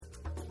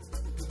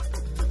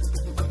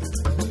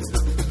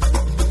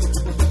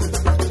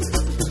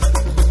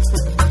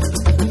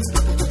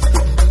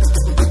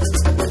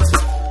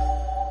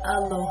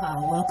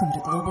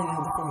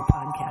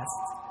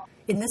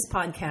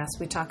podcast,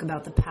 we talk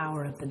about the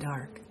power of the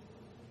dark.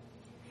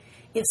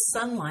 If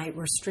sunlight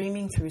were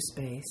streaming through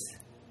space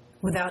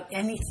without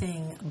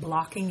anything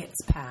blocking its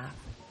path,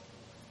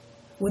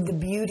 would the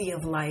beauty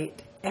of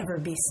light ever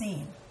be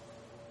seen?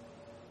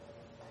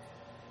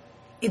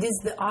 It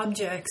is the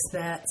objects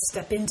that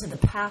step into the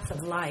path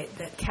of light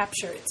that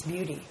capture its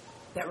beauty,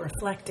 that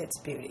reflect its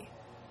beauty.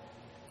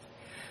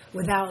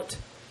 Without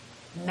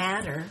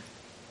matter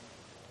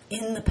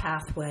in the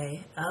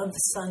pathway of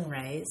sun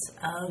rays,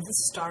 of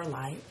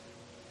starlight,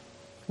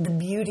 the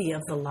beauty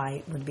of the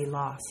light would be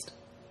lost.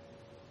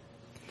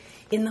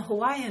 In the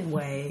Hawaiian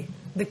way,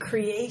 the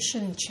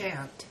creation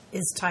chant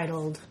is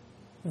titled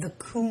the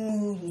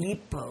Kumu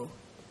Lipo.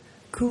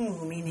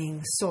 Kumu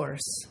meaning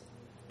source,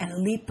 and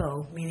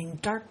Lipo meaning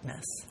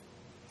darkness.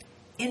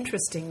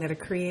 Interesting that a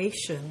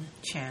creation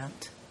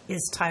chant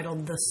is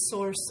titled the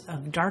source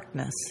of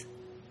darkness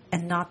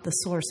and not the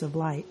source of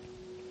light.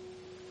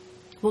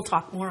 We'll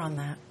talk more on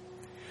that.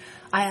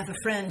 I have a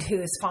friend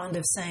who is fond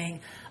of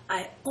saying,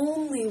 I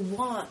only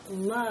want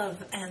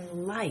love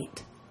and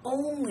light,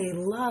 only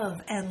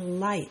love and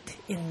light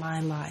in my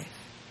life.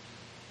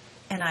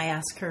 And I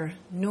ask her,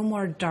 no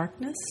more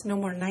darkness, no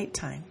more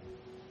nighttime.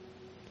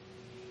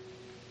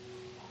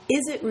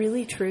 Is it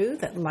really true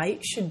that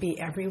light should be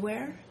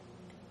everywhere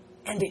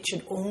and it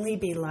should only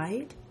be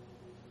light?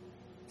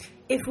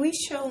 If we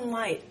shone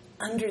light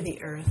under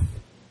the earth,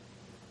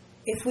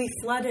 if we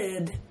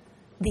flooded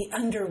the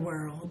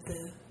underworld,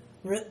 the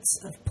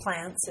roots of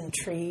plants and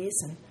trees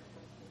and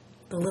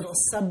the little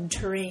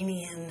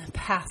subterranean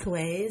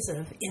pathways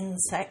of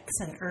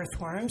insects and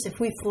earthworms, if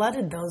we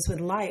flooded those with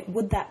light,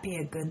 would that be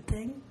a good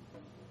thing?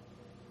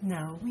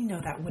 No, we know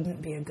that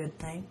wouldn't be a good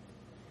thing.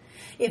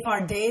 If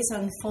our days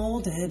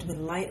unfolded with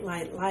light,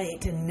 light,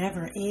 light, and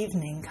never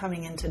evening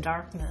coming into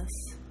darkness,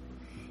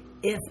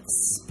 if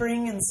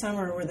spring and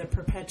summer were the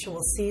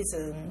perpetual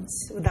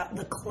seasons without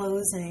the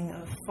closing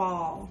of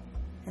fall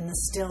and the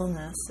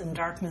stillness and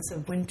darkness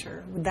of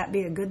winter, would that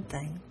be a good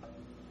thing?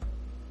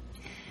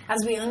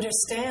 As we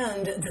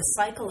understand the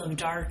cycle of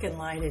dark and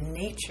light in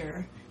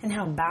nature and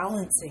how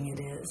balancing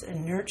it is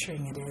and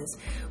nurturing it is,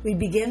 we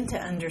begin to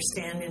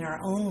understand in our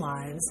own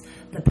lives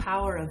the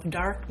power of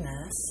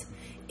darkness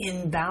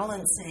in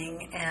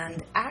balancing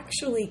and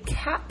actually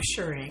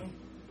capturing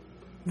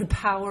the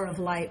power of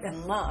light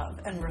and love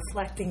and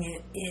reflecting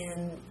it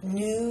in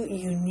new,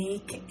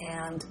 unique,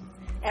 and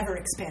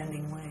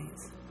ever-expanding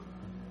ways.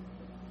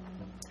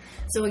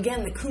 So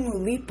again, the Kumu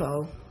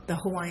Lipo, the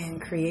Hawaiian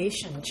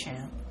creation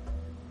chant,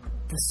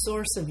 the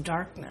source of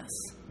darkness.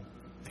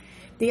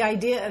 The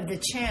idea of the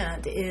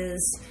chant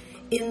is,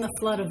 in the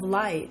flood of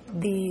light,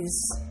 these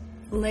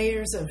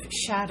layers of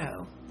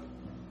shadow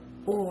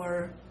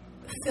or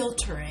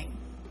filtering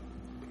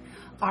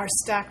are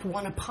stacked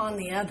one upon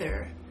the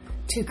other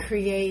to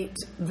create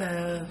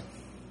the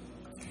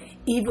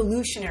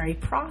evolutionary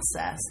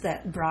process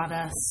that brought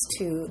us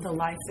to the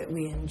life that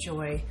we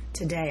enjoy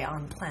today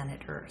on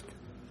planet Earth.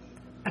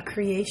 A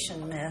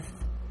creation myth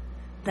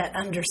that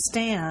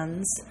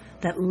understands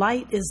that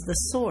light is the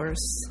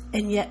source,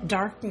 and yet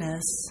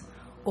darkness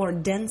or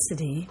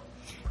density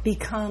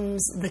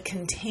becomes the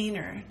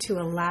container to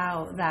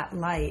allow that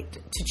light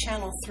to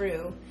channel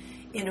through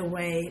in a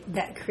way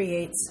that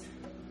creates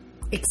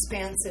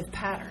expansive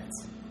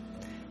patterns.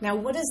 Now,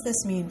 what does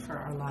this mean for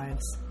our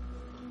lives?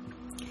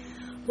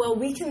 Well,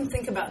 we can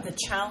think about the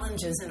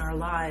challenges in our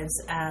lives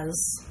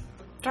as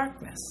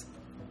darkness.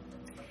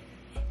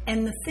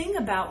 And the thing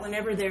about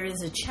whenever there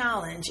is a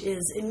challenge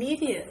is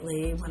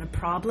immediately when a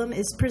problem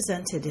is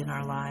presented in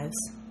our lives,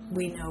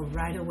 we know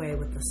right away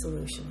what the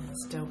solution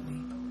is, don't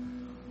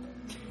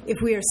we? If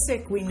we are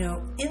sick, we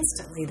know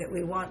instantly that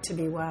we want to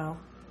be well.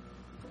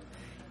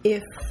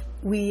 If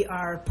we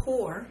are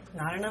poor,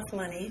 not enough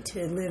money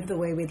to live the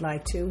way we'd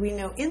like to, we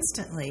know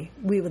instantly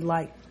we would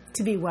like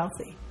to be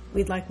wealthy.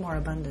 We'd like more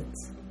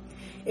abundance.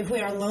 If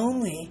we are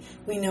lonely,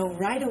 we know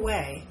right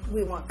away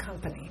we want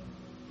company.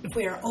 If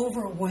we are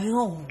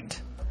overwhelmed,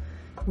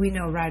 we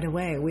know right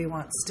away we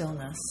want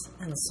stillness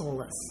and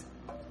solace.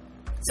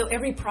 So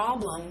every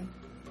problem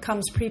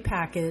comes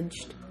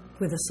prepackaged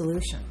with a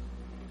solution.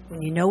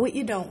 When you know what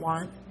you don't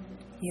want,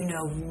 you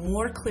know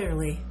more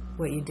clearly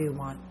what you do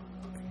want.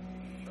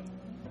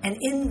 And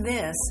in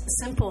this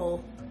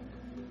simple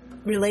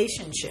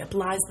relationship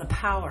lies the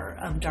power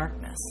of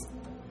darkness.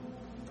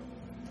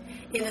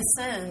 In a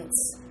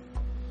sense,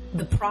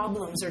 the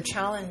problems or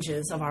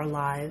challenges of our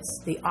lives,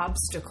 the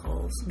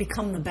obstacles,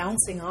 become the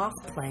bouncing off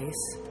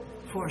place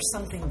for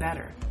something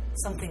better,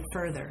 something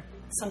further,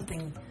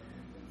 something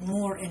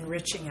more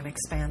enriching and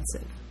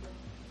expansive,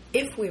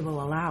 if we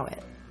will allow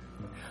it.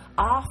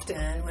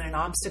 Often, when an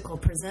obstacle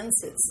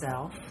presents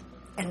itself,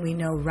 and we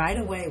know right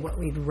away what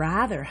we'd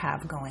rather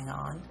have going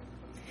on,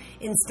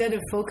 instead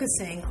of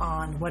focusing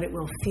on what it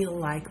will feel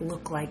like,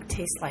 look like,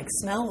 taste like,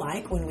 smell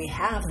like when we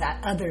have that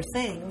other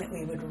thing that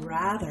we would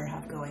rather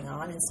have going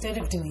on, instead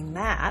of doing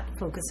that,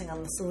 focusing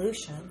on the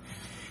solution,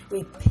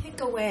 we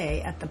pick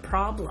away at the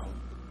problem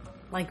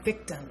like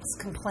victims,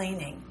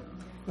 complaining,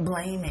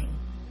 blaming,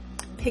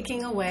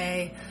 picking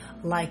away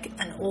like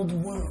an old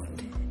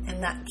wound,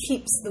 and that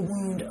keeps the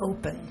wound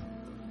open,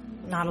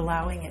 not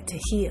allowing it to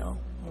heal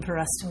and for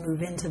us to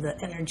move into the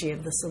energy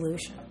of the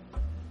solution.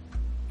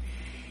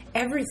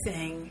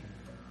 Everything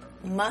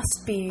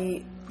must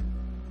be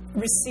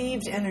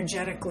received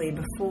energetically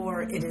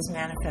before it is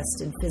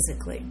manifested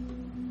physically.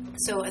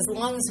 So as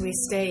long as we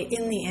stay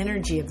in the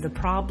energy of the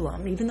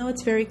problem, even though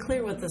it's very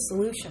clear what the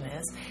solution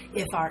is,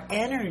 if our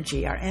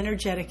energy, our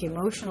energetic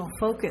emotional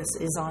focus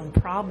is on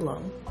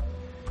problem,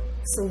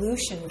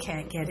 solution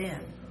can't get in.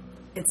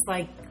 It's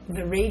like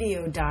the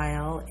radio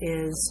dial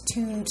is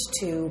tuned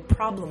to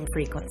problem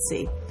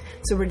frequency.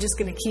 So we're just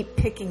going to keep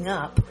picking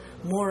up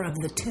more of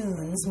the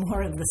tunes,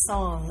 more of the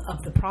song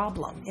of the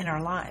problem in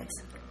our lives.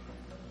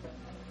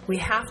 We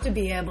have to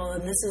be able,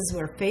 and this is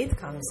where faith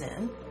comes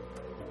in,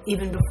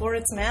 even before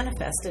it's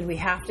manifested, we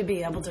have to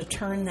be able to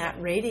turn that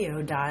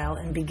radio dial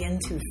and begin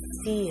to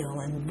feel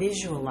and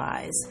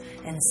visualize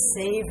and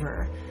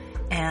savor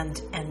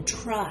and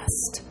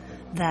trust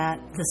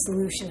that the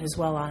solution is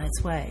well on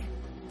its way.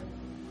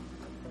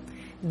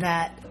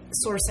 That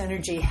source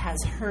energy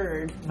has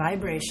heard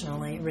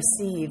vibrationally,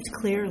 received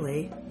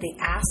clearly the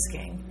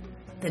asking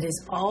that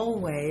is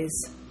always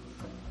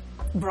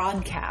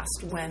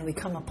broadcast when we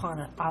come upon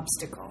an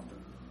obstacle.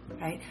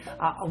 Right?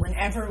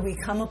 Whenever we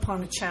come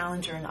upon a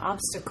challenge or an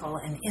obstacle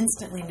and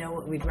instantly know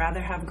what we'd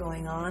rather have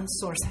going on,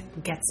 Source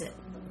gets it.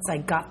 It's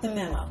like, got the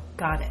memo,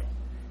 got it.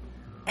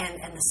 And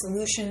the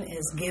solution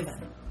is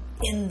given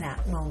in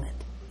that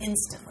moment,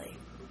 instantly.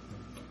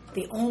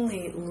 The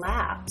only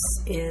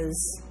lapse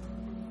is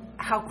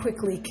how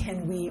quickly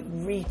can we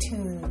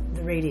retune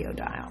the radio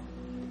dial,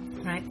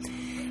 right?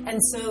 And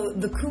so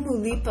the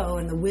Kumulipo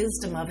and the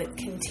wisdom of it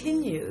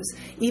continues.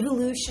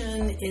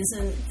 Evolution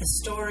isn't the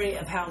story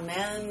of how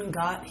man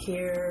got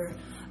here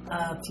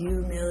a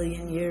few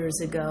million years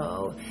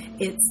ago.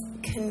 It's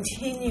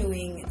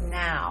continuing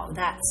now.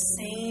 That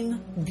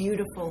same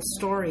beautiful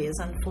story is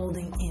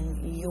unfolding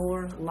in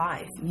your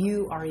life.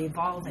 You are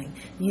evolving.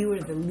 You are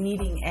the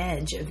leading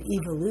edge of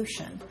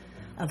evolution,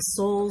 of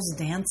souls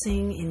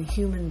dancing in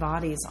human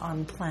bodies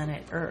on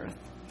planet Earth.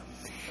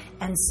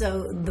 And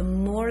so the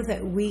more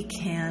that we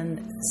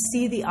can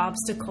see the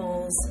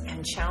obstacles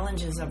and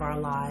challenges of our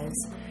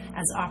lives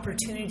as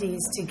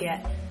opportunities to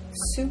get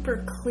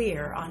super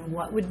clear on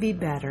what would be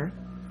better,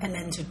 and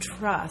then to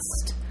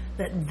trust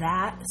that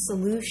that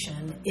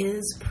solution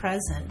is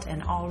present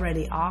and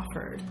already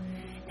offered.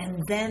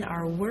 And then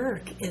our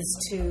work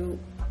is to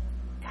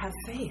have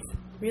faith.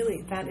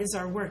 Really, that is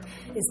our work,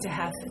 is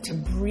to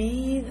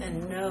breathe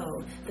and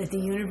know that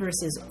the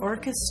universe is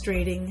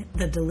orchestrating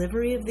the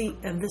delivery of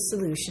the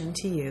solution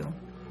to you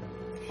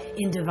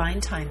in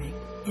divine timing,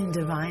 in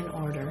divine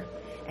order,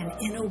 and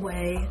in a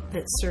way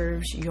that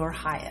serves your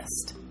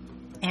highest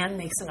and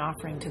makes an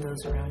offering to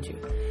those around you.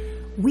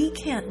 We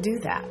can't do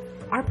that.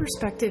 Our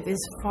perspective is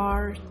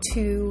far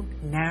too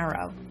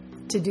narrow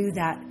to do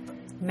that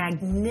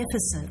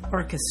magnificent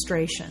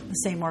orchestration, the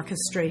same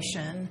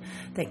orchestration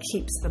that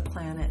keeps the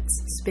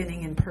planets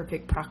spinning in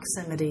perfect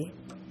proximity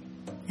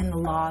and the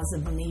laws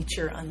of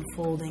nature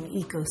unfolding,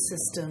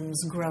 ecosystems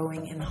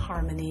growing in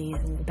harmony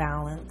and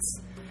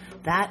balance.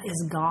 That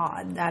is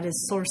God. That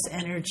is source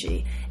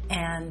energy.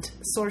 And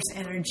source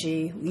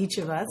energy, each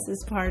of us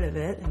is part of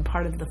it and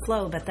part of the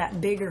flow, but that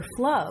bigger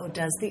flow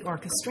does the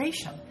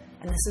orchestration.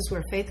 And this is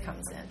where faith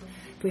comes in.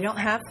 If we don't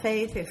have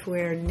faith, if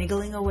we're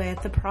niggling away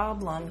at the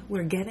problem,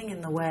 we're getting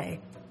in the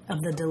way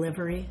of the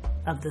delivery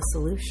of the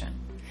solution.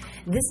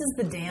 This is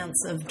the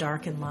dance of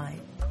dark and light.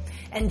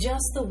 And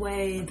just the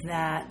way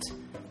that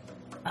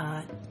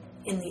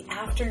in the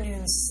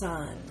afternoon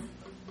sun,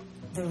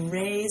 the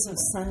rays of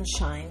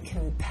sunshine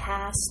can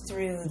pass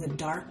through the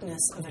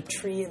darkness of a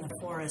tree in the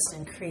forest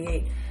and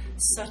create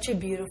such a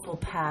beautiful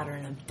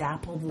pattern of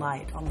dappled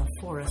light on the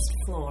forest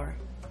floor.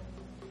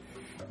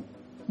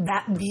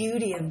 That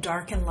beauty of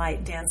dark and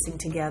light dancing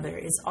together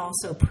is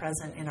also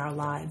present in our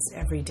lives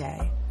every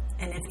day.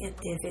 And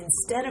if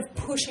instead of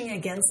pushing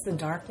against the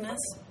darkness,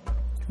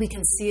 we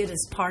can see it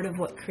as part of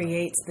what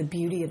creates the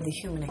beauty of the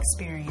human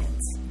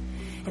experience.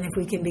 And if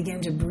we can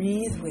begin to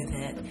breathe with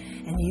it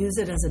and use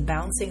it as a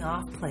bouncing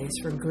off place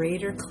for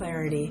greater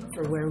clarity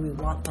for where we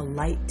want the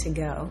light to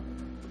go,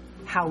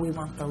 how we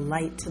want the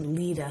light to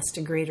lead us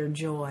to greater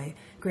joy,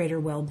 greater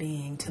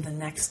well-being, to the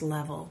next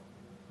level.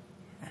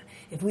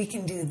 If we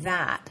can do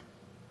that,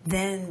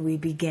 then we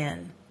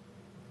begin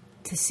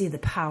to see the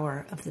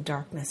power of the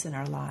darkness in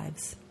our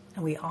lives,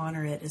 and we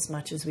honor it as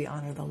much as we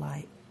honor the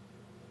light.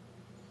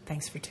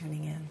 Thanks for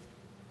tuning in.